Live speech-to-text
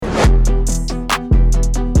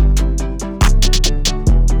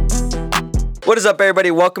What is up,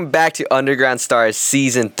 everybody? Welcome back to Underground Stars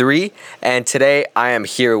Season 3. And today I am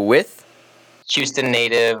here with Houston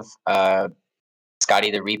native,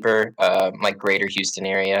 Scotty the Reaper, like greater Houston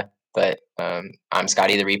area. But I'm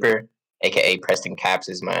Scotty the Reaper, aka Preston Caps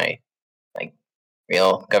is my like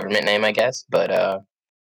real government name, I guess. But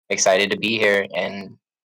excited to be here and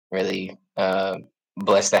really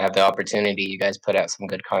blessed to have the opportunity. You guys put out some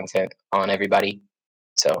good content on everybody.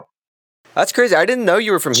 So That's crazy. I didn't know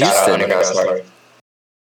you were from shout out Houston. Underground Stars.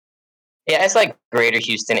 Yeah, it's like greater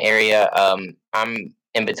Houston area. I'm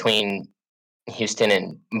in between Houston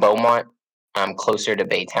and Beaumont. I'm closer to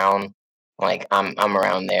Baytown. Like I'm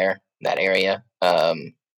around there, that area.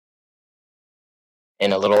 In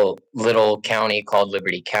a little county called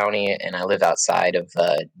Liberty County, and I live outside of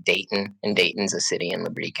Dayton. And Dayton's a city in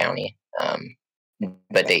Liberty County.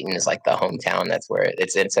 But Dayton is like the hometown. That's where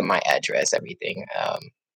it's in my address. Everything.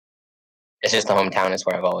 It's just the hometown is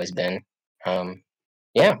where I've always been.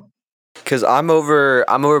 Yeah. Because I'm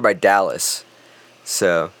over by Dallas,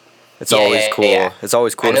 so it's always cool. Yeah. It's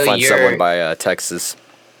always cool to find someone by Texas.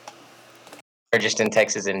 Or just in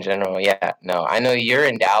Texas in general. Yeah, no, I know you're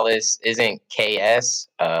in Dallas. Isn't KS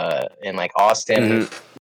in like Austin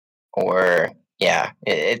or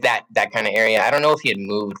that kind of area? I don't know if he had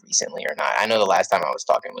moved recently or not. I know the last time I was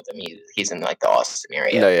talking with him, he's in like the Austin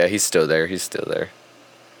area. No, yeah, he's still there.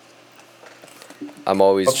 I'm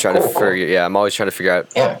always trying to figure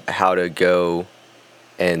out how to go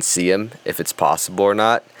and see him, if it's possible or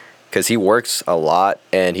not, because he works a lot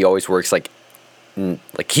and he always works like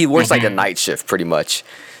he works like a night shift pretty much.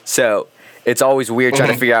 So it's always weird trying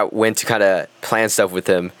to figure out when to kind of plan stuff with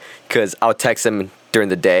him, because I'll text him during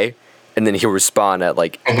the day and then he'll respond at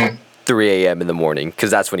like 3 a.m. in the morning, because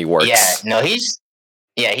that's when he works. Yeah, no, he's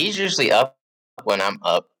usually up when I'm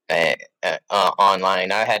up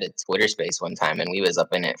online. I had a Twitter space one time and we was up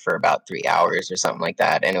in it for about 3 hours or something like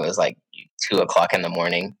that, and it was like 2 o'clock in the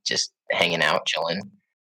morning, just hanging out, chilling.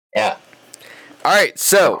 Yeah. All right,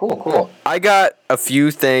 so cool. I got a few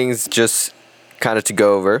things just kind of to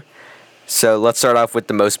go over. So let's start off with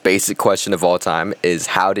the most basic question of all time: is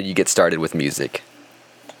how did you get started with music?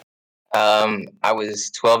 I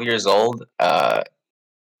was 12 years old,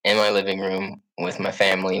 in my living room with my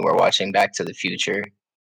family. We're watching Back to the Future.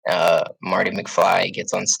 Marty McFly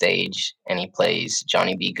gets on stage and he plays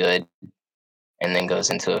Johnny B. Good, and then goes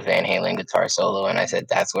into a Van Halen guitar solo. And I said,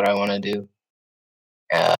 "That's what I want to do."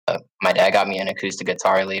 My dad got me an acoustic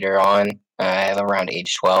guitar later on, around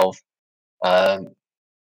age 12.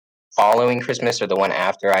 Following Christmas, or the one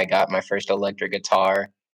after, I got my first electric guitar.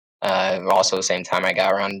 Also, same time I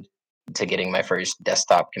got around to getting my first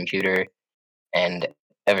desktop computer, and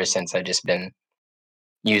ever since I've just been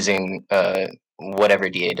using whatever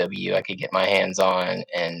DAW I could get my hands on,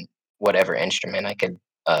 and whatever instrument I could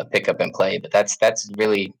pick up and play. But that's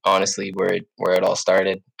really honestly where it all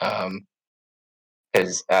started.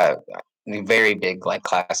 Because very big like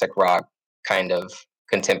classic rock, kind of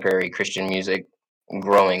contemporary Christian music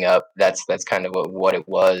growing up. That's kind of what it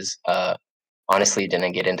was. Honestly,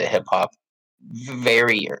 didn't get into hip hop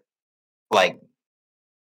very like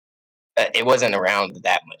it wasn't around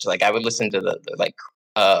that much. Like I would listen to the like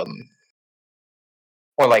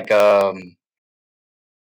or like the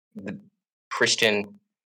Christian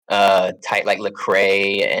type, like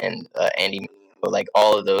Lecrae and Andy, like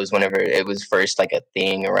all of those, whenever it was first like a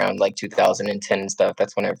thing around like 2010 and stuff.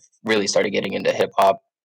 That's when I really started getting into hip hop,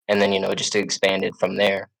 and then just expanded from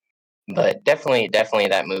there. But definitely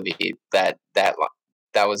that movie, that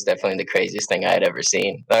was definitely the craziest thing I had ever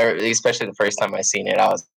seen. Especially the first time I seen it, I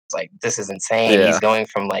was like, "This is insane." Yeah. He's going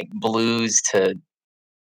from like blues to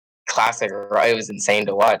classic rock. It was insane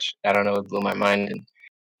to watch. I don't know, it blew my mind, and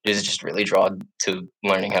was just really drawn to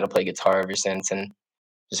learning how to play guitar ever since, and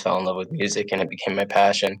just fell in love with music, and it became my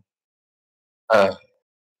passion.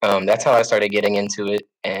 That's how I started getting into it,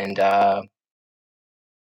 and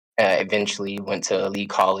eventually went to Lee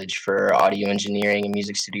College for audio engineering and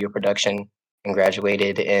music studio production, and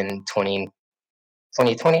graduated in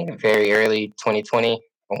 2020, very early 2020,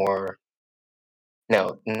 or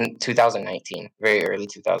no, 2019, very early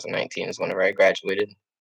 2019 is whenever I graduated.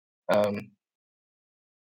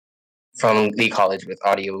 From Lee College with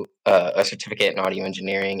audio, a certificate in audio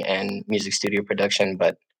engineering and music studio production.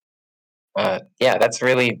 But yeah, that's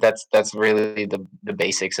really the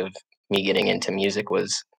basics of me getting into music,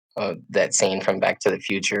 was that scene from Back to the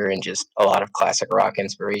Future and just a lot of classic rock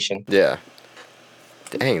inspiration. Yeah.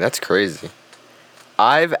 Dang, that's crazy.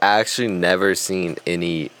 I've actually never seen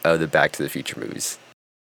any of the Back to the Future movies.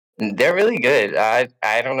 They're really good. I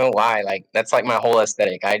don't know why. Like that's like my whole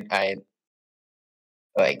aesthetic. I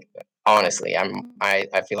like honestly,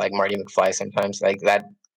 I feel like Marty McFly sometimes, like that.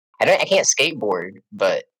 I can't skateboard,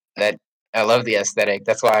 but that I love the aesthetic.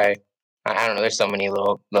 That's why I don't know. There's so many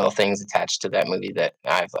little things attached to that movie that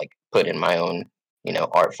I've like put in my own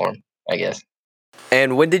art form, I guess.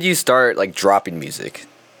 And when did you start like dropping music?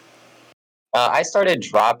 I started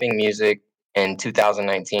dropping music in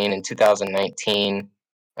 2019. In 2019,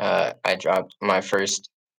 I dropped my first.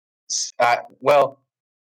 Well,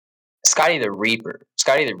 Scotty the Reaper.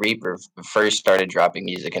 Scotty the Reaper first started dropping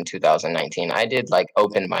music in 2019. I did like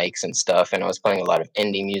open mics and stuff, and I was playing a lot of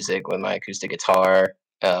indie music with my acoustic guitar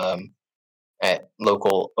at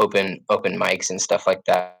local open mics and stuff like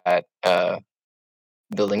that.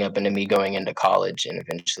 Building up into me going into college and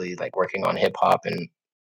eventually like working on hip hop and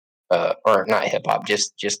or not hip hop,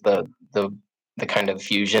 just the kind of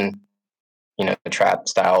fusion, trap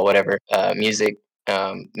style, whatever, music.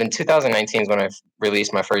 In 2019 is when I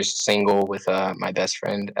released my first single with my best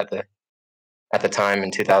friend at the time.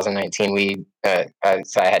 In 2019,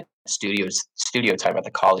 so I had studio time at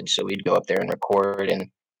the college, so we'd go up there and record, and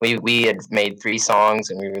we had made 3 songs,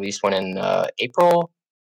 and we released one in April.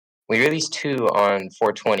 We released 2 on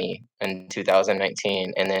 420 in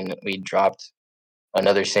 2019, and then we dropped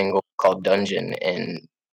another single called Dungeon in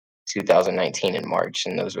 2019 in March,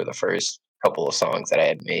 and those were the first couple of songs that I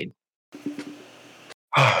had made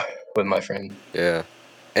with my friend. Yeah.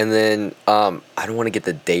 And then I don't want to get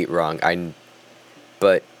the date wrong.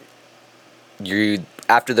 But you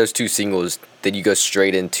after those 2 singles, did you go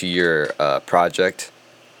straight into your project?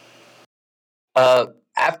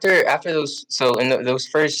 After those, so those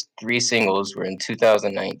first 3 singles were in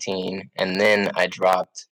 2019, and then I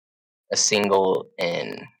dropped a single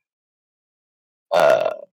in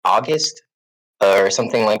August or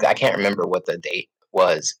something like that. I can't remember what the date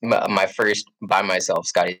was. My first by myself,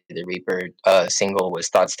 Scotty the Reaper single was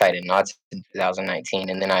Thoughts Tied in Knots in 2019,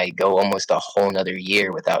 and then I go almost a whole nother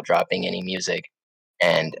year without dropping any music.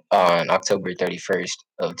 And on October 31st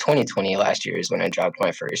of 2020, last year, is when I dropped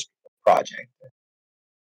my first project.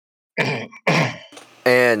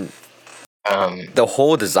 And the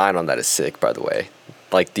whole design on that is sick, by the way.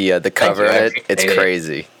 Like the cover in it, it's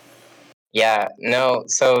crazy. Yeah, no,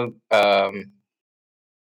 so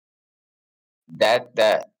that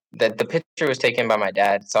the picture was taken by my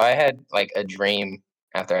dad. So I had like a dream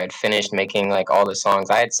after I'd finished making like all the songs.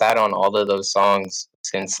 I had sat on all of those songs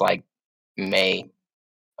since like May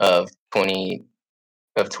of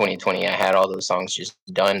 2020. I had all those songs just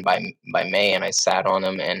done by May, and I sat on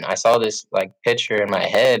them, and I saw this like picture in my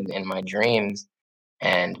head in my dreams.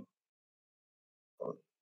 And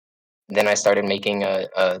then I started making a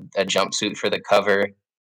jumpsuit for the cover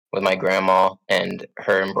with my grandma and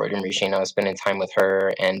her embroidery machine. I was spending time with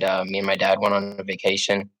her, and me and my dad went on a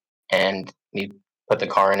vacation, and we put the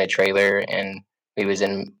car in a trailer, and we was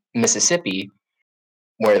in Mississippi,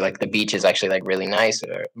 where like the beach is actually like really nice,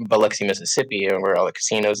 Biloxi, Mississippi, and where all the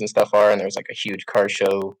casinos and stuff are. And there was like a huge car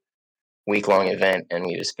show, week-long event, and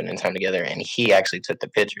we was spending time together. And he actually took the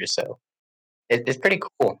picture, so it's pretty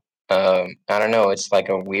cool. I don't know, it's like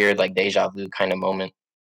a weird like deja vu kind of moment.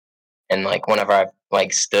 And like whenever I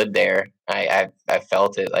like stood there, I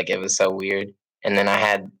felt it, like it was so weird. And then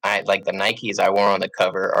I like the Nikes I wore on the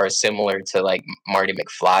cover are similar to like Marty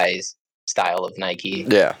McFly's style of Nike.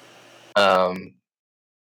 Yeah. Um,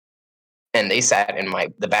 and they sat in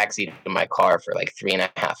the backseat of my car for like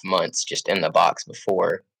 3.5 months, just in the box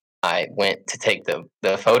before I went to take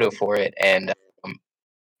the photo for it. And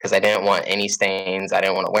because I didn't want any stains, I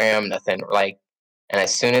didn't want to wear them, nothing like. And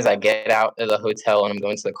as soon as I get out of the hotel and I'm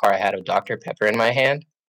going to the car, I had a Dr. Pepper in my hand,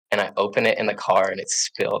 and I open it in the car, and it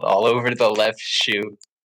spilled all over the left shoe.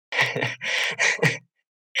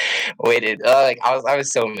 Waited, like I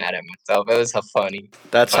was so mad at myself. It was so funny.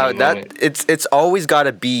 That's funny how moment. it's always got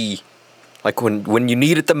to be. Like when you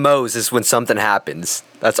need it the most is when something happens.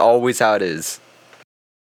 That's always how it is.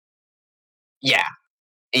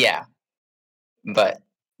 Yeah. But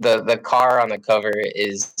the car on the cover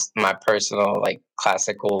is my personal like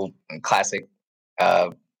classic uh,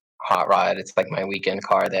 hot rod. It's like my weekend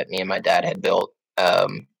car that me and my dad had built.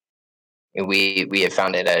 We had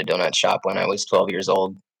found it at a donut shop when I was 12 years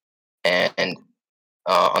old, and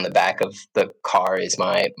on the back of the car is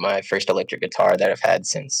my first electric guitar that I've had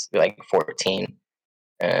since like 14.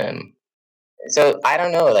 Um, so I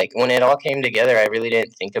don't know, like when it all came together, I really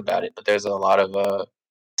didn't think about it, but there's a lot of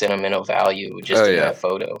sentimental value just in that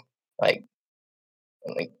photo, like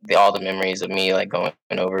all the memories of me like going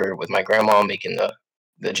over with my grandma making the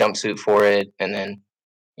jumpsuit for it, and then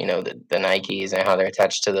the Nikes and how they're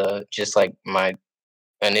attached to the just like my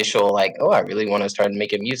initial like, oh, I really want to start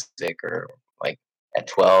making music, or like at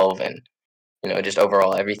 12. And just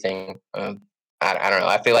overall everything. I don't know.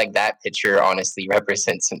 I feel like that picture honestly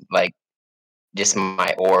represents like just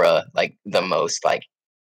my aura, like the most. Like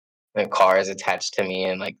the car is attached to me,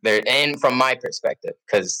 and like there, and from my perspective,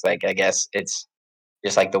 because like I guess it's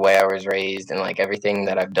just like the way I was raised and like everything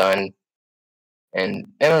that I've done. And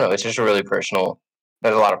I don't know, it's just a really personal.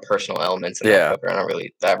 There's a lot of personal elements in that Yeah. cover, and I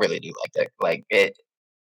really do like that. Like it,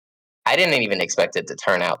 I didn't even expect it to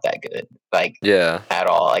turn out that good, like Yeah. at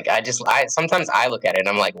all. Like I sometimes I look at it and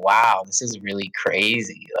I'm like, wow, this is really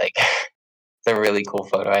crazy. Like it's a really cool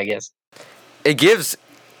photo, I guess. It gives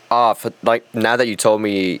off, like, now that you told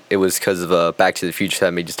me it was because of Back to the Future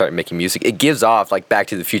that made you start making music, it gives off like Back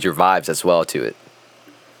to the Future vibes as well to it.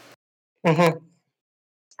 hmm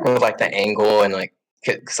With like the angle and like,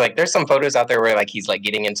 cause like there's some photos out there where like he's like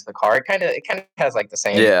getting into the car. It kind of has like the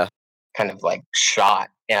same Yeah. kind of like shot.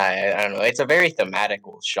 Yeah, I don't know. It's a very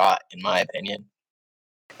thematical shot in my opinion,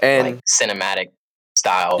 like And cinematic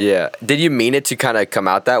style. yeah, did you mean it to kind of come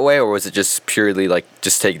out that way, or was it just purely like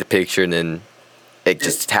just take the picture and then it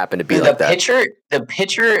just happened to be The like that? picture.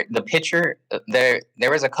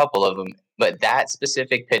 There was a couple of them, but that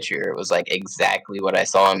specific picture was like exactly what I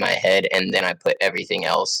saw in my head, and then I put everything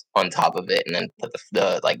else on top of it, and then put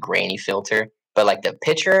the like grainy filter. But like the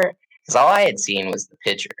picture, because all I had seen was the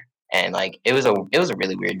picture, and like it was a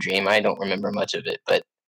really weird dream. I don't remember much of it, but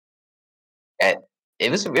it,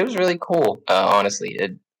 it was really cool. Honestly,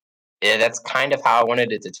 that's kind of how I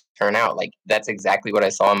wanted it to turn out. Like that's exactly what I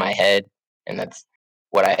saw in my head, and that's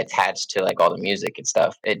what I attached to like all the music and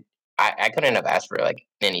stuff. I couldn't have asked for like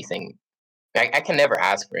anything. I can never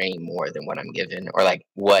ask for any more than what I'm given, or like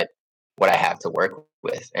what I have to work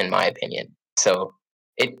with, in my opinion. So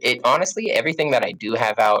it honestly, everything that I do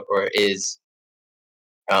have out or is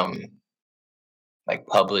um like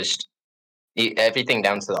published, everything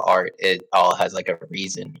down to the art, it all has like a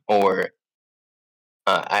reason, or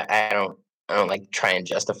I don't like try and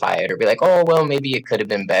justify it or be like, oh well, maybe it could have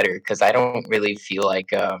been better, because I don't really feel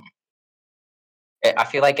like I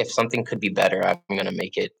feel like if something could be better, I'm gonna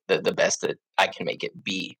make it the best that I can make it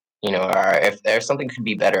be. Or if there's something could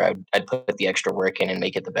be better, I'd put the extra work in and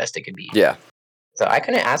make it the best it could be. Yeah. So I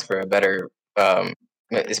couldn't ask for a better,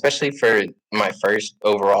 especially for my first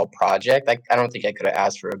overall project. I don't think I could have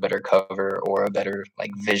asked for a better cover or a better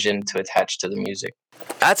like vision to attach to the music.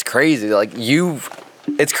 That's crazy. Like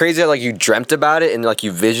it's crazy that like you dreamt about it and like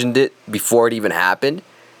you visioned it before it even happened,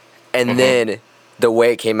 and hmm then the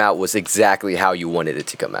way it came out was exactly how you wanted it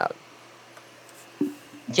to come out.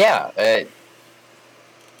 Yeah,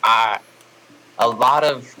 I a lot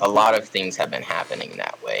of things have been happening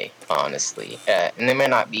that way, honestly, and they may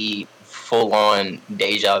not be full on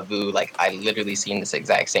deja vu. Like I literally seen this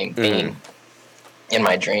exact same Mm-hmm. thing in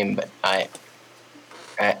my dream, but I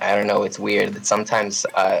don't know. It's weird that sometimes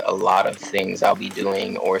a lot of things I'll be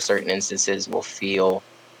doing or certain instances will feel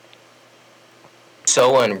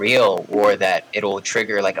so unreal, or that it'll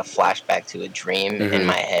trigger like a flashback to a dream in Mm-hmm.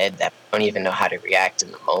 my head that I don't even know how to react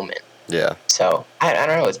in the moment. Yeah, So I don't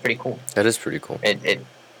know. It's pretty cool. that is pretty cool.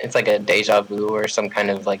 It's like a deja vu or some kind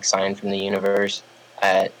of like sign from the universe.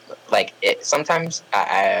 Uh, like it sometimes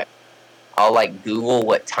I'll like Google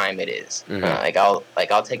what time it is.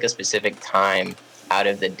 Mm-hmm. I'll take a specific time out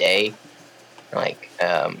of the day. Like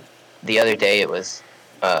the other day it was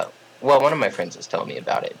well, one of my friends was telling me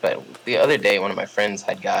about it, but the other day one of my friends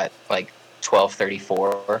had got like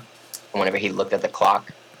 12:34. Whenever he looked at the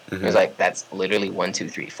clock, he was Mm-hmm. like, "That's literally 1, 2,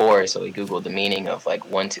 3, 4." So he googled the meaning of like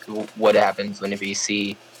one, two. What happens whenever you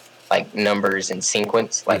see like numbers in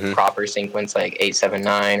sequence, like Mm-hmm. proper sequence, like 8, 7,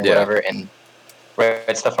 9 or Yeah. whatever, and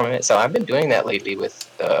read stuff from it. So I've been doing that lately with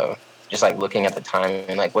just like looking at the time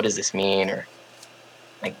and like what does this mean, or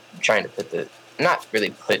like trying to not really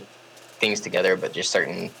put things together, but just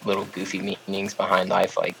certain little goofy meanings behind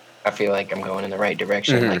life. Like I feel like I'm going in the right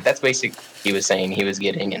direction. Mm-hmm. Like that's basically he was saying he was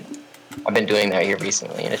getting, and I've been doing that here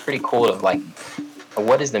recently, and it's pretty cool to like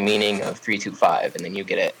what is the meaning of 325, and then you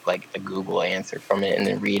get like a Google answer from it and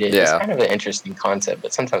then read it. It's Yeah. kind of an interesting concept,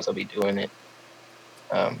 but sometimes I'll be doing it.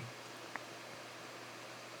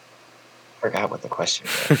 Forgot what the question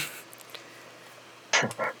was.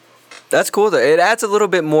 That's cool though. It adds a little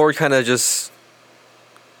bit more kind of just,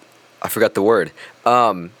 I forgot the word.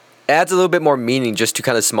 It adds a little bit more meaning just to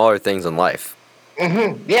kind of smaller things in life.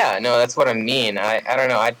 Yeah, no, that's what I mean. I don't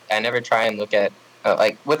know. I never try and look at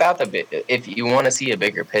like without if you want to see a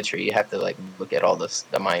bigger picture, you have to like look at all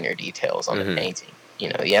the minor details on the Mm-hmm. painting.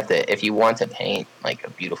 You have to, if you want to paint like a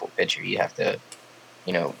beautiful picture, you have to,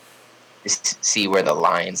 you know, see where the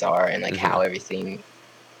lines are and like Mm-hmm. how everything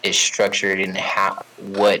is structured, and how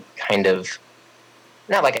what kind of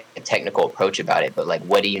not like a technical approach about it, but like,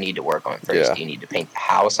 what do you need to work on first? Yeah. Do you need to paint the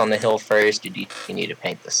house on the hill first? Do you need to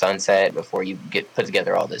paint the sunset before you put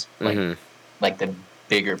together all this, like the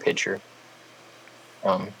bigger picture?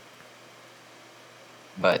 But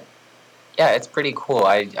yeah, it's pretty cool.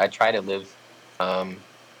 I try to live, and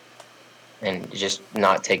just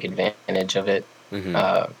not take advantage of it.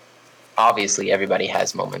 Obviously, everybody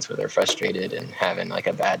has moments where they're frustrated and having like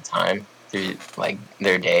a bad time through like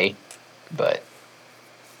their day, but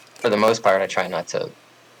for the most part, I try not to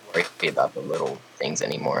worry about the little things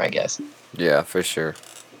anymore, I guess. Yeah, for sure.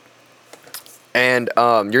 And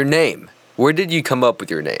your name. Where did you come up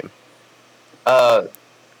with your name?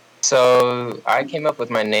 So I came up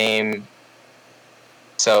with my name.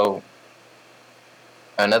 So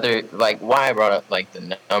another, like, why I brought up like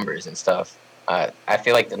the numbers and stuff. I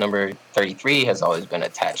feel like the number 33 has always been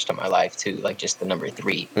attached to my life too, like just the number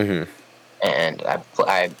 3. And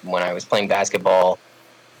I when I was playing basketball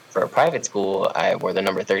for a private school, I wore the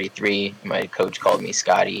number 33. My coach called me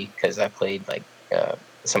Scotty because I played like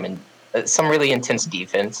some really intense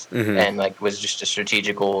defense, and like was just a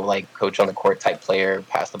strategical like coach on the court type player,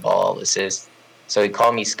 pass the ball, assist. So he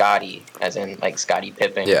called me Scotty, as in like Scottie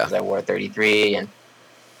Pippen, because I wore 33, and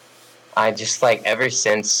I just like ever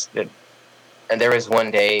since that. And there was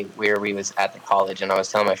one day where we was at the college, and I was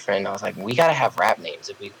telling my friend, I was like, we gotta have rap names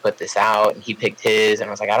if we put this out. And he picked his, and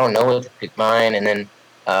I was like, I don't know what to pick mine. And then,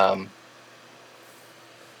 I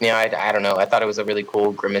don't know. I thought it was a really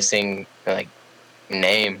cool grimacing like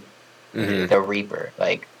name, the Reaper,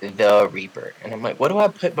 like the Reaper. And I'm like, what do I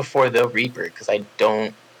put before the Reaper? Because I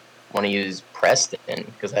don't want to use Preston,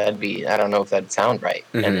 because I don't know if that'd sound right.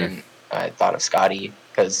 And then I thought of Scotty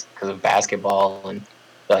because of basketball and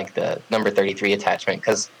like the number 33 attachment.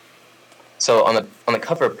 Because so on the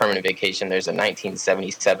cover of Permanent Vacation, there's a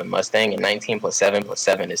 1977 Mustang, and 19 plus 7 plus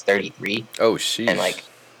 7 is 33. Oh, sheesh. And like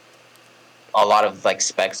a lot of like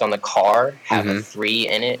specs on the car have a 3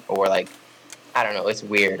 in it, or like, I don't know, it's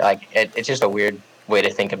weird. Like it's just a weird way to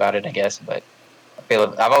think about it, I guess. But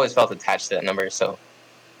I've always felt attached to that number. So,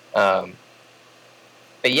 but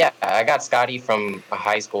yeah, I got Scotty from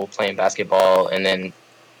high school playing basketball, and then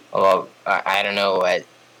I don't know, a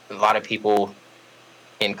lot of people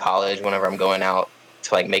in college, whenever I'm going out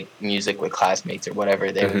to like make music with classmates or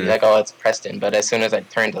whatever, they would be like, oh, it's Preston. But as soon as I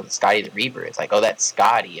turned to Scotty the Reaper, it's like, oh, that's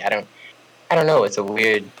Scotty. I don't know. It's a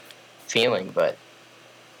weird feeling, but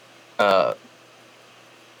I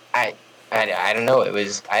don't know.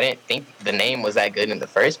 I didn't think the name was that good in the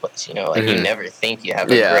first place. You know, like you never think you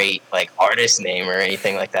have a great like artist name or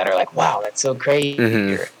anything like that, or like, wow, that's so great.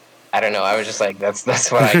 Or, I don't know. I was just like, that's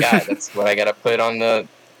what I got. That's what I got to put on the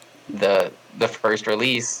first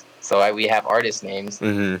release. So we have artist names,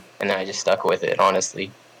 and I just stuck with it,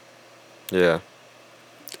 honestly. Yeah,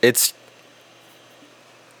 it's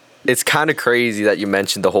kind of crazy that you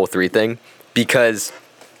mentioned the whole 3 thing, because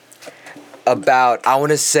about, I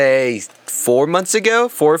want to say 4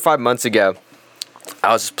 or 5 months ago,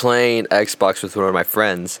 I was playing Xbox with one of my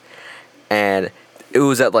friends, and it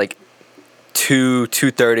was at like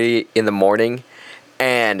 2:30 in the morning,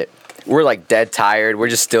 and we're like dead tired. We're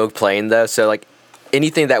just still playing though, so like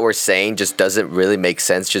anything that we're saying just doesn't really make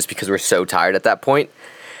sense just because we're so tired at that point.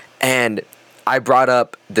 And I brought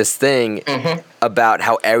up this thing about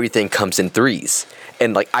how everything comes in 3s,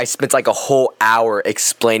 and like I spent like a whole hour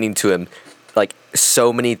explaining to him like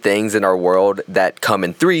so many things in our world that come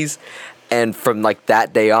in 3s, and from like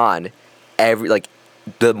that day on,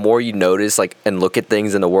 the more you notice like and look at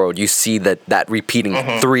things in the world, you see that repeating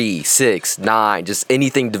 3, 6, 9, just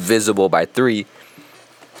anything divisible by 3.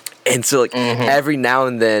 And so like every now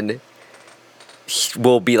and then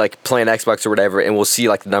we'll be like playing Xbox or whatever, and we'll see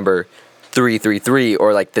like the number 333,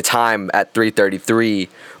 or like the time at 3:33,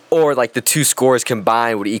 or like the 2 scores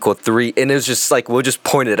combined would equal 3, and it's just like we'll just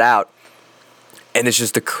point it out. And it's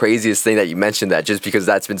just the craziest thing that you mentioned that, just because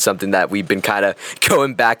that's been something that we've been kind of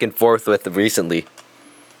going back and forth with recently.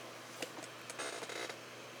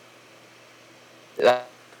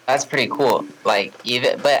 That's pretty cool. Like,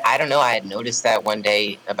 but I don't know. I had noticed that one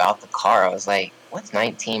day about the car. I was like, what's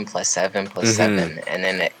 19 plus 7 plus 7? And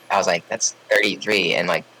then I was like, that's 33. And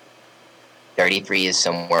like 33 is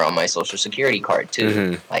somewhere on my social security card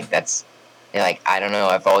too. Like that's, like, I don't know.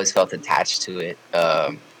 I've always felt attached to it.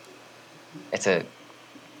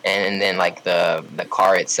 And then like the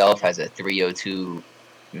car itself has a 302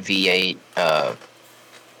 V8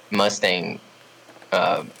 Mustang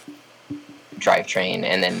drivetrain,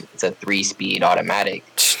 and then it's a 3-speed automatic.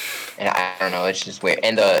 And I don't know, it's just weird.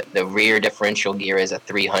 And the rear differential gear is a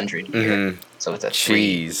 300 gear, so it's a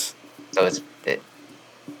 3. So it's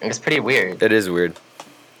pretty weird. It is weird.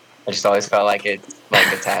 I just always felt like it's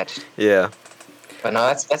like attached. Yeah. But no,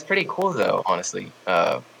 that's pretty cool though, honestly.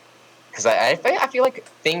 Because I feel like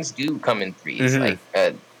things do come in threes. Mm-hmm.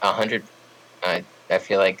 Like 100. I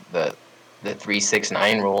feel like the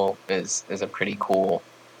 3-6-9 rule is a pretty cool.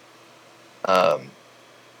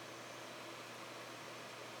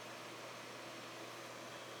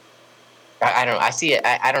 I don't know. I see it.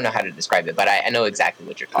 I don't know how to describe it, but I know exactly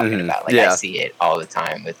what you're talking about. Like I see it all the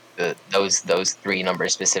time with those three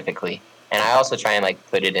numbers specifically, and I also try and like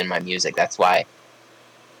put it in my music. That's why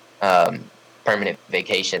Permanent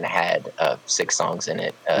Vacation had 6 songs in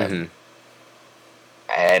it. I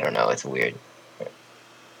don't know. It's weird.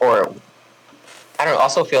 Or I don't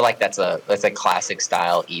also feel like that's a classic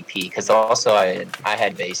style EP because also I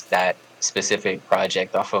had based that specific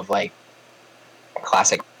project off of like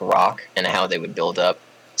classic rock and how they would build up.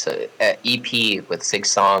 So an EP with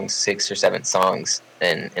 6 or 7 songs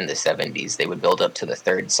in the 70s, they would build up to the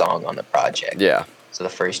 3rd song on the project. Yeah. So the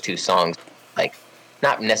first 2 songs, like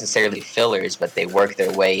not necessarily fillers, but they work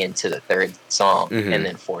their way into the 3rd song, and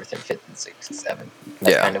then 4th and 5th and 6th and 7th.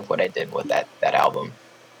 That's kind of what I did with that album.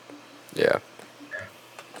 Yeah.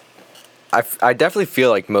 I definitely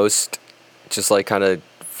feel like most, just like kind of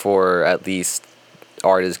for at least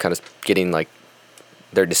artists kind of getting like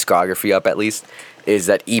their discography up at least, is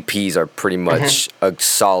that EPs are pretty much a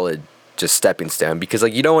solid just stepping stone, because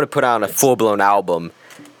like you don't want to put out a full-blown album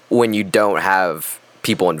when you don't have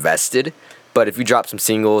people invested, but if you drop some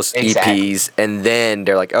singles, EPs, and then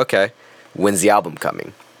they're like, okay, when's the album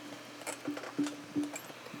coming?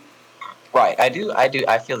 Right. I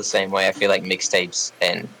feel the same way. I feel like mixtapes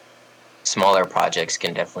and smaller projects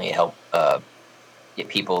can definitely help get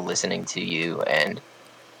people listening to you, and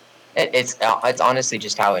it's honestly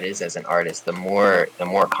just how it is as an artist. The more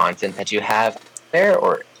content that you have there,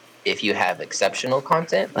 or if you have exceptional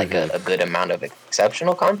content, like a good amount of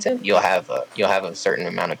exceptional content, you'll have a certain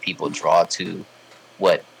amount of people draw to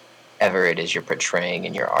whatever it is you're portraying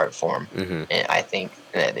in your art form. And I think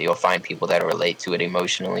that you'll find people that relate to it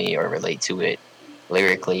emotionally, or relate to it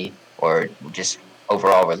lyrically, or just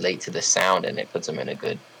overall relate to the sound, and it puts them in a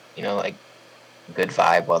good, like good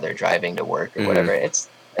vibe while they're driving to work or whatever. It's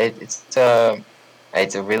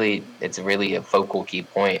really a focal key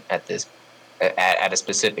point at this at a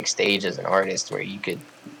specific stage as an artist, where you could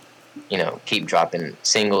keep dropping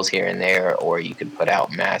singles here and there, or you could put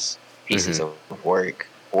out mass pieces of work,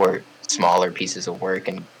 or smaller pieces of work,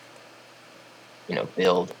 and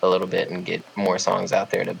build a little bit and get more songs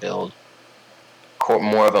out there to build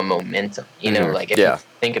more of a momentum. Like if you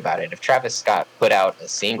think about it, if Travis Scott put out a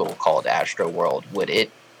single called Astroworld, would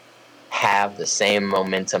it have the same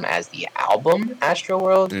momentum as the album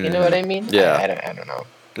Astroworld? You know what I mean? Yeah. I don't know.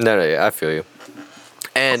 No, yeah, I feel you.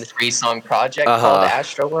 And a 3-song project called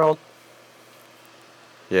Astroworld.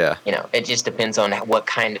 Yeah. It just depends on what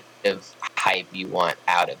kind of hype you want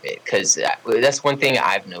out of it. Because that's one thing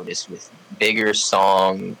I've noticed with bigger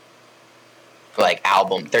song, like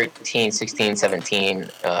album 13, 16, 17,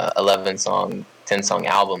 11 song, 10 song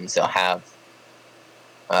albums, they'll have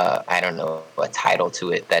I don't know, a title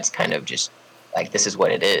to it that's kind of just like, this is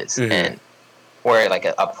what it is. And where like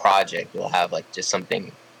a project will have like just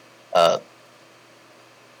something I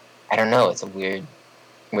don't know, it's a weird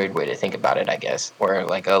way to think about it, I guess. Where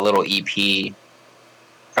like a little EP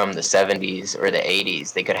from the 70s or the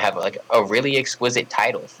 80s, they could have like a really exquisite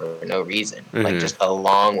title for no reason, like just a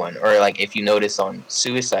long one. Or like if you notice on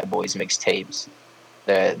Suicide Boys mixtapes,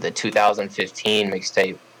 the 2015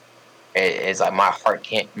 mixtape is like my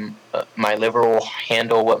liver will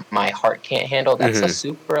handle what my heart can't handle. That's a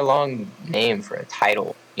super long name for a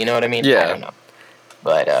title. You know what I mean? Yeah. I don't know,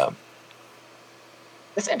 but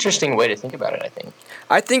it's an interesting way to think about it, I think.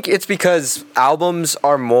 I think it's because albums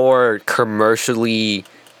are more commercially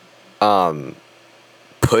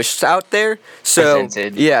pushed out there. So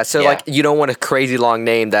presented. Like you don't want a crazy long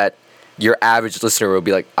name that your average listener will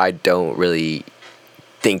be like, I don't really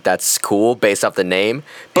think that's cool based off the name.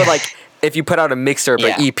 But like if you put out a mixer or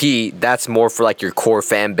EP, that's more for like your core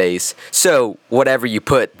fan base. So whatever you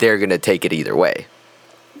put, they're gonna take it either way.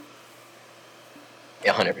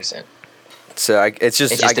 100%. So it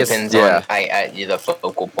just depends on the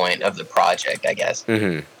focal point of the project, I guess.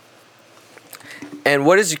 And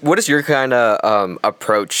what is your kind of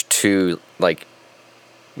approach to like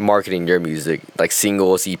marketing your music, like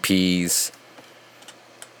singles, EPs?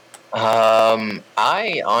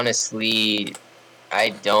 I honestly, I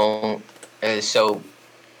don't. So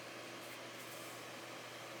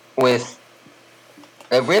with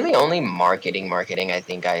really only marketing, I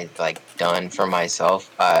think I like done for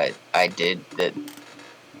myself. I did that.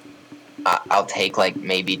 I'll take like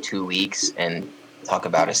maybe 2 weeks and talk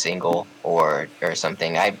about a single or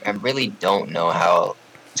something. I really don't know how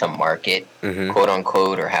to market, quote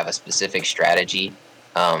unquote, or have a specific strategy.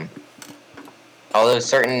 Although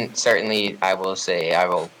certainly I will say I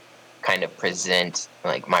will kind of present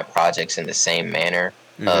like my projects in the same manner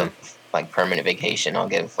of like Permanent Vacation. I'll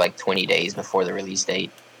give like 20 days before the release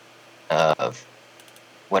date of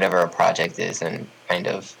whatever a project is and kind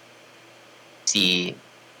of see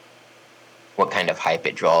what kind of hype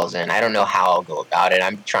it draws in. I don't know how I'll go about it.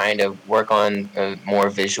 I'm trying to work on more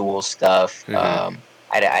visual stuff.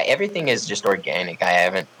 Everything is just organic. I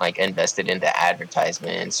haven't like invested into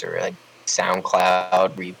advertisements or like SoundCloud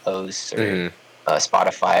reposts or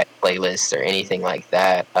Spotify playlists or anything like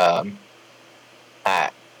that.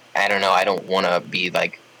 I don't know. I don't want to be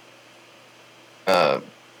like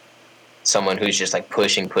someone who's just like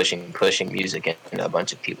pushing music into a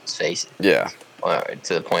bunch of people's faces. Yeah.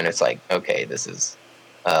 To the point it's like, okay, this is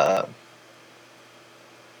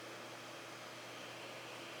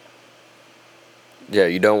yeah,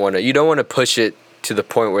 you don't want to push it to the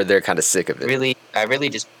point where they're kind of sick of it. I really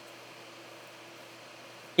just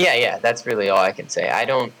yeah, that's really all I can say. I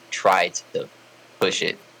don't try to push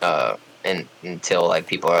it until like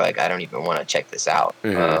people are like, I don't even want to check this out.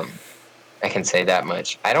 I can say that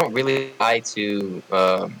much. I don't really try to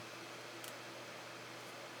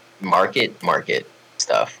market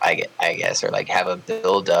stuff, I guess, or like have a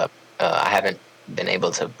build up. I haven't been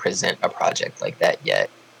able to present a project like that yet.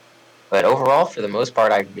 But overall, for the most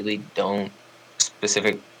part, I really don't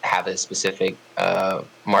have a specific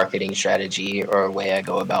marketing strategy or a way I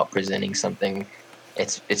go about presenting something.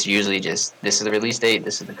 It's usually just, this is the release date,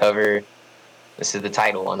 this is the cover, this is the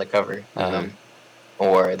title on the cover,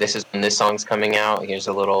 or this is when this song's coming out. Here's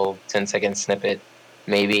a little 10-second snippet,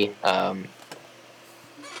 maybe.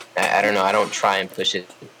 I don't know. I don't try and push it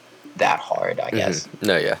that hard, I guess.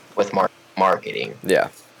 No, yeah. With marketing. Yeah.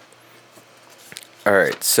 All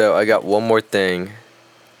right, so I got one more thing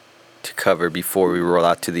to cover before we roll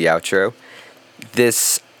out to the outro.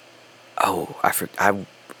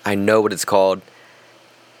 I know what it's called,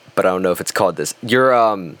 but I don't know if it's called this.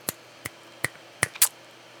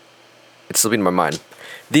 It's slipping my mind.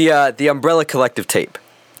 The Umbrella Collective tape.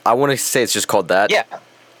 I want to say it's just called that. Yeah.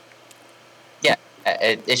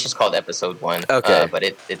 It's just called Episode 1. Okay. But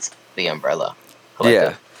it's the Umbrella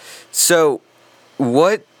Collective. Yeah. So,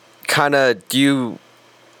 what kind of do you...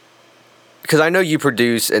 Because I know you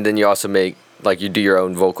produce and then you also make, like, you do your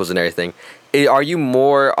own vocals and everything. Are you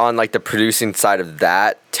more on, like, the producing side of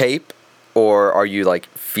that tape? Or are you, like,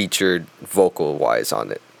 featured vocal-wise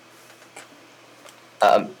on it?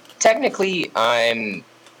 Technically,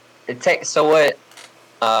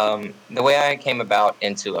 the way I came about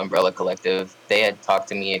into Umbrella Collective, they had talked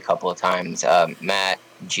to me a couple of times. Matt,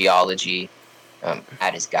 Geology,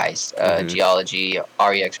 at his guys, Geology,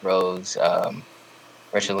 REX Rose,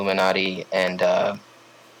 Rich Illuminati, and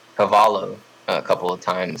Cavallo a couple of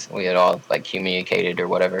times. We had all like communicated or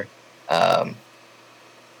whatever.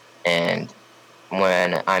 And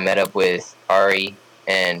when I met up with Ari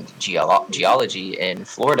and Geology in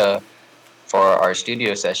Florida for our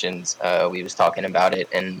studio sessions, we was talking about it,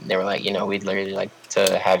 and they were like, we'd really like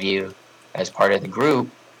to have you as part of the group.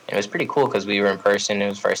 And it was pretty cool because we were in person. It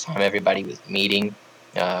was the first time everybody was meeting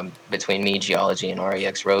between me, Geology, and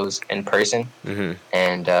REX Rose in person.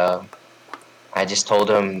 And I just told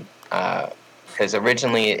them, because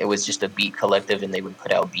originally it was just a beat collective and they would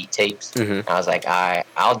put out beat tapes. I was like,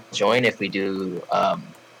 I'll join if we do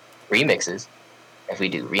remixes. If we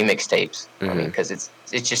do remix tapes, I mean, because it's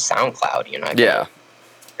just SoundCloud, I can't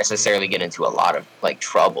necessarily get into a lot of like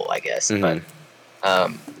trouble, I guess. But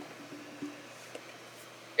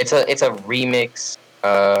it's a remix.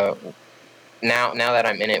 Now that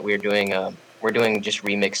I'm in it, we're doing just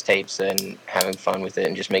remix tapes and having fun with it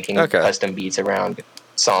and just making custom beats around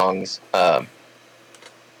songs.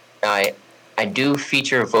 I do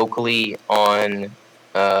feature vocally on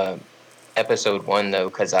Episode 1 though,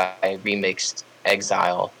 because I remixed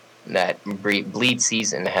Exile that Bleed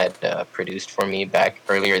Season had produced for me back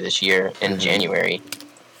earlier this year in January.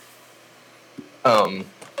 And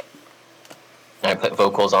I put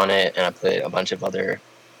vocals on it, and I put a bunch of other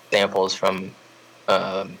samples from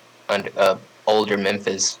older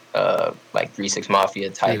Memphis, like 3 6 Mafia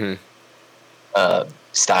type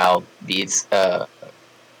style beats.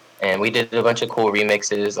 And we did a bunch of cool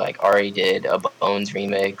remixes, like Ari did a Bones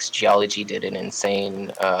remix, Geology did an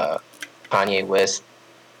insane Kanye West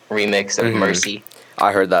remix of Mercy.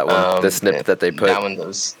 I heard that one, the snippet that they put. That one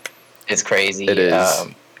it's crazy. It is.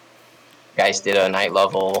 Guys did a Night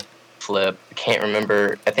Level flip. I can't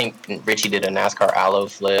remember. I think Richie did a NASCAR Aloe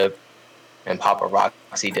flip. and Papa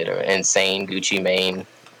Roxy did an insane Gucci Mane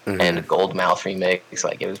and Gold Mouth remix.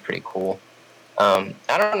 Like, it was pretty cool. I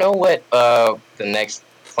don't know what the next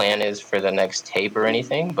plan is for the next tape or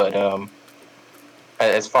anything, but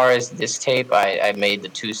as far as this tape, I made the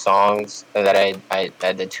 2 songs that I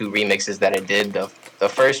the 2 remixes that I did. The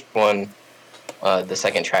first one, the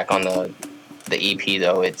second track on the EP,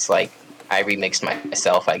 though, it's like I remixed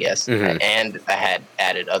myself, I guess, and I had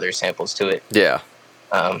added other samples to it. Yeah.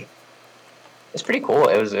 It's pretty cool.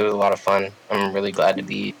 It was a lot of fun. I'm really glad to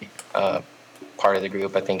be part of the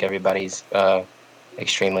group. I think everybody's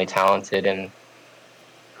extremely talented, and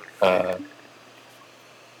I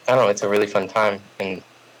don't know. It's a really fun time, and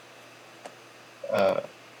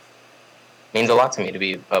means a lot to me to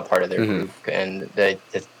be a part of their group, and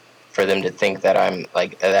for them to think that I'm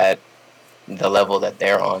like at the level that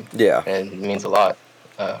they're on. Yeah, and it means a lot.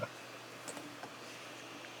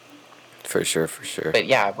 For sure. But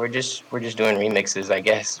yeah, we're just doing remixes, I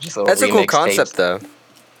guess. Just little That's a cool concept, tapes. though.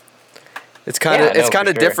 It's kind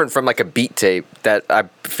of different from like a beat tape that I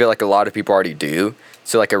feel like a lot of people already do.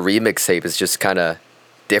 So like a remix tape is just kind of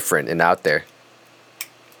different and out there.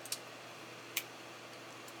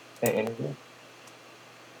 That's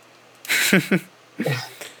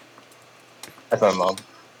my mom.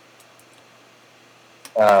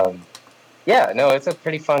 Yeah, no, it's a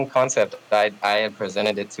pretty fun concept. I had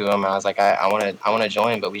presented it to him. I was like, I want to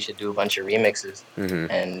join, but we should do a bunch of remixes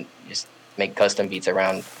and just make custom beats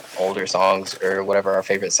around older songs or whatever our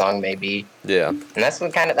favorite song may be. Yeah, and that's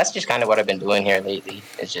just kind of what I've been doing here lately.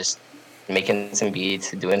 It's just making some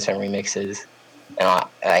beats, doing some remixes, and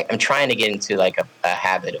I'm trying to get into like a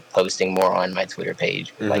habit of posting more on my Twitter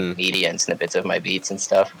page with like media and snippets of my beats and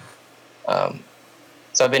stuff.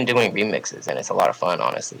 So I've been doing remixes, and it's a lot of fun,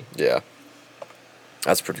 honestly. Yeah.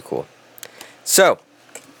 That's pretty cool. So,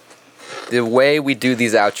 the way we do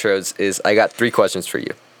these outros is I got 3 questions for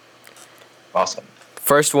you. Awesome.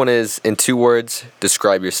 First one is, in 2 words,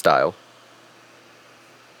 describe your style.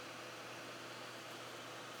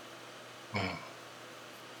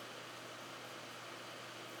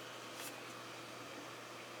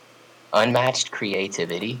 Unmatched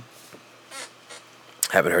creativity.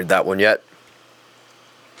 Haven't heard that one yet.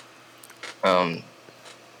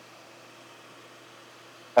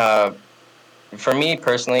 For me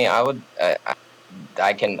personally, I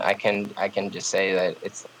can just say that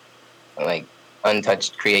it's like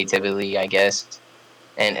untouched creativity, I guess,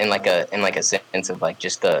 and in like a sense of like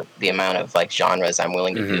just the amount of like genres I'm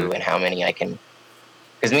willing to do and how many I can.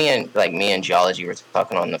 Because me and Geology were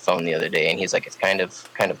talking on the phone the other day, and he's like, it's kind of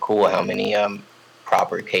cool how many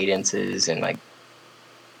proper cadences and like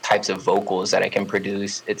types of vocals that I can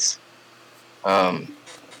produce. It's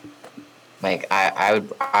like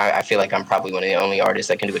I feel like I'm probably one of the only artists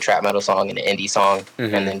that can do a trap metal song and an indie song,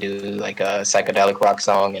 and then do like a psychedelic rock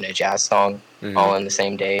song and a jazz song all in the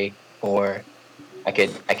same day. Or I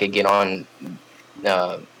could get on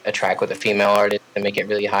a track with a female artist and make it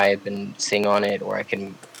really hype and sing on it, or I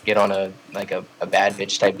can get on a bad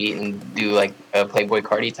bitch type beat and do like a Playboy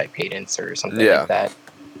Cardi type cadence or something like that.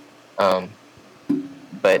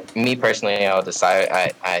 But me personally, I'll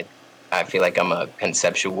decide I feel like I'm a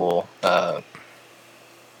conceptual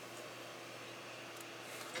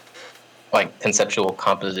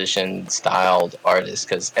composition styled artist,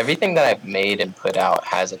 because everything that I've made and put out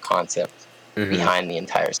has a concept behind the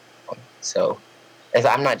entire song. So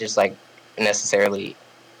I'm not just like necessarily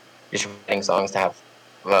just writing songs to have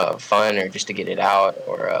fun or just to get it out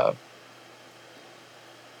or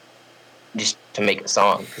just to make a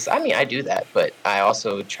song. Because I mean, I do that, but I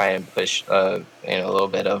also try and push a little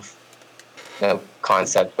bit of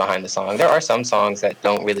concept behind the song. There are some songs that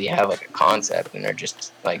don't really have like a concept and are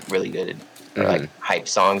just like really good or like hype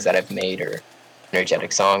songs that I've made or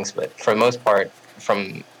energetic songs. But for the most part,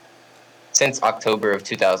 since October of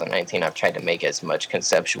 2019, I've tried to make as much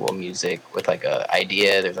conceptual music with like a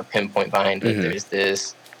idea. There's a pinpoint behind it. There's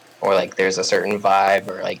this, or like there's a certain vibe,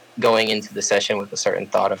 or like going into the session with a certain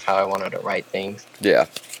thought of how I wanted to write things. Yeah.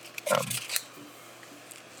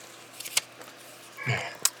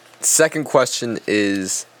 Second question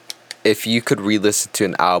is, if you could re-listen to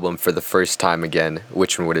an album for the first time again,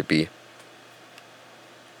 which one would it be?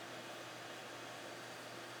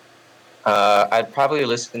 I'd probably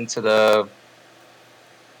listen to the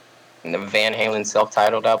Van Halen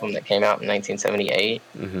self-titled album that came out in 1978.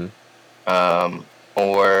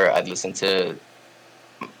 Or I'd listen to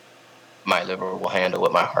My Liver Will Handle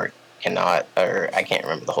What My Heart Cannot, or I can't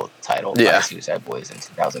remember the whole title, by Suicide Boys in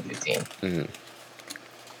 2015.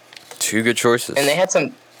 2 good choices. And they had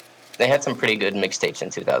some pretty good mixtapes in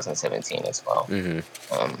 2017 as well.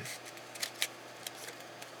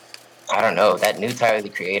 I don't know, that new Tyler the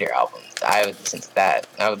Creator album. I would listen to that.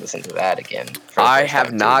 I would listen to that again. I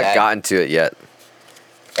have not gotten to it yet.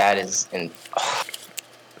 That is,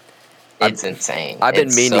 it's insane. I've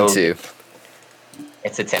been meaning to.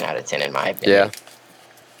 It's a 10 out of 10 in my opinion.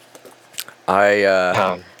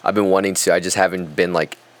 Yeah. I've been wanting to. I just haven't been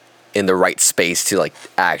like in the right space to like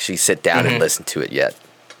actually sit down and listen to it yet.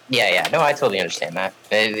 Yeah. No, I totally understand that.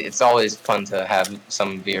 It's always fun to have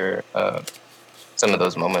some of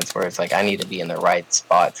those moments where it's like I need to be in the right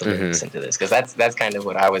spot to listen to this, because that's kind of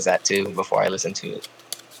what I was at too before I listened to it.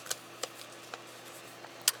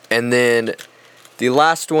 And then the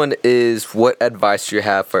last one is, what advice do you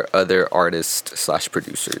have for other artists /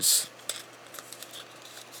 producers?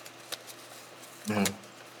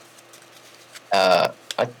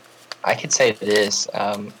 I could say this.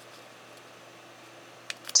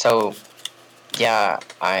 So, yeah,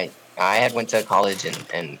 I had went to college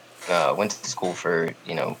and went to school for,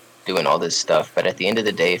 doing all this stuff. But at the end of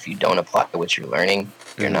the day, if you don't apply what you're learning,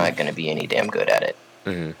 you're not going to be any damn good at it.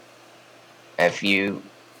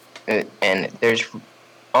 And there's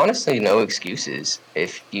honestly no excuses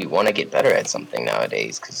if you want to get better at something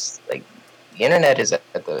nowadays, because like the internet is at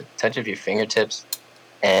the touch of your fingertips,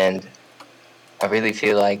 and I really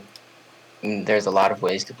feel like there's a lot of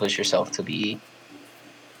ways to push yourself to be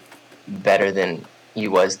better than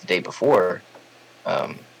you was the day before.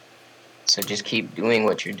 So just keep doing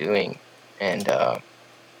what you're doing, and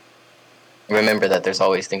remember that there's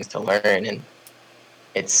always things to learn, and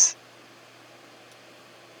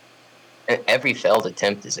every failed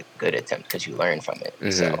attempt is a good attempt because you learn from it.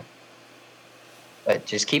 So, but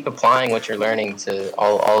just keep applying what you're learning to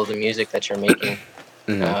all of the music that you're making,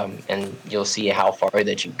 and you'll see how far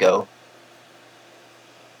that you go.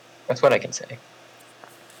 That's what I can say.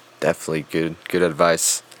 Definitely good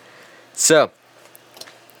advice. So,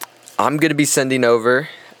 I'm going to be sending over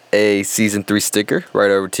a Season 3 sticker right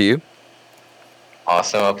over to you.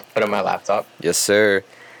 Awesome. I'll put it on my laptop. Yes, sir.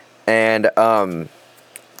 And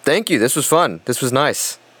thank you. This was fun. This was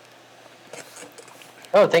nice.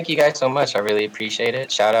 Oh, thank you guys so much. I really appreciate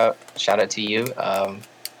it. Shout out to you.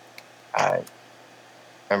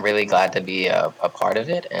 I'm really glad to be a part of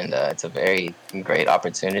it, and it's a very great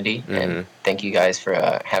opportunity. And thank you guys for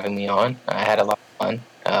having me on. I had a lot of fun.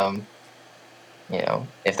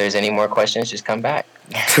 If there's any more questions, just come back.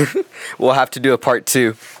 We'll have to do a part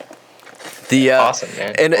 2. Awesome,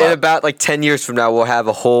 man. In about like 10 years from now, we'll have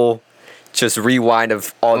a whole just rewind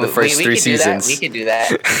of all the first 3 seasons. We could do that.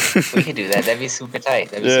 That'd be super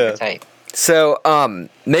tight. So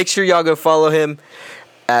make sure y'all go follow him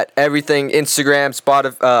at everything: Instagram,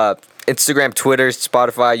 Instagram, Twitter,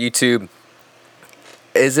 Spotify, YouTube.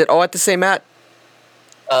 Is it all at the same at?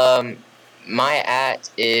 My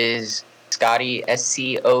at is Scottie,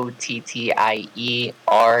 SCOTTIE REAP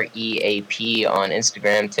on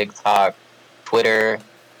Instagram, TikTok, Twitter,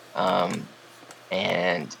 and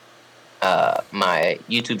my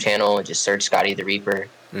YouTube channel. Just search Scottie the Reaper.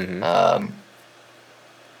 I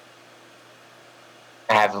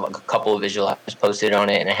have a couple of visuals posted on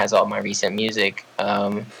it, and it has all my recent music.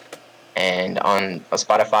 And on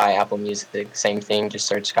Spotify, Apple Music, same thing. Just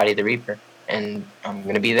search Scottie the Reaper, and I'm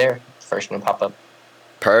gonna be there. First one to pop up.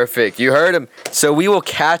 Perfect. You heard him. So we will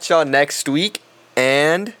catch y'all next week.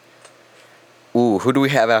 And who do we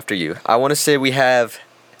have after you? I want to say we have,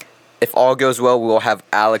 if all goes well, we will have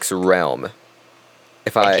Alex Realm.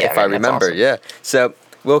 If I remember, awesome. Yeah. So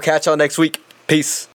we'll catch y'all next week. Peace.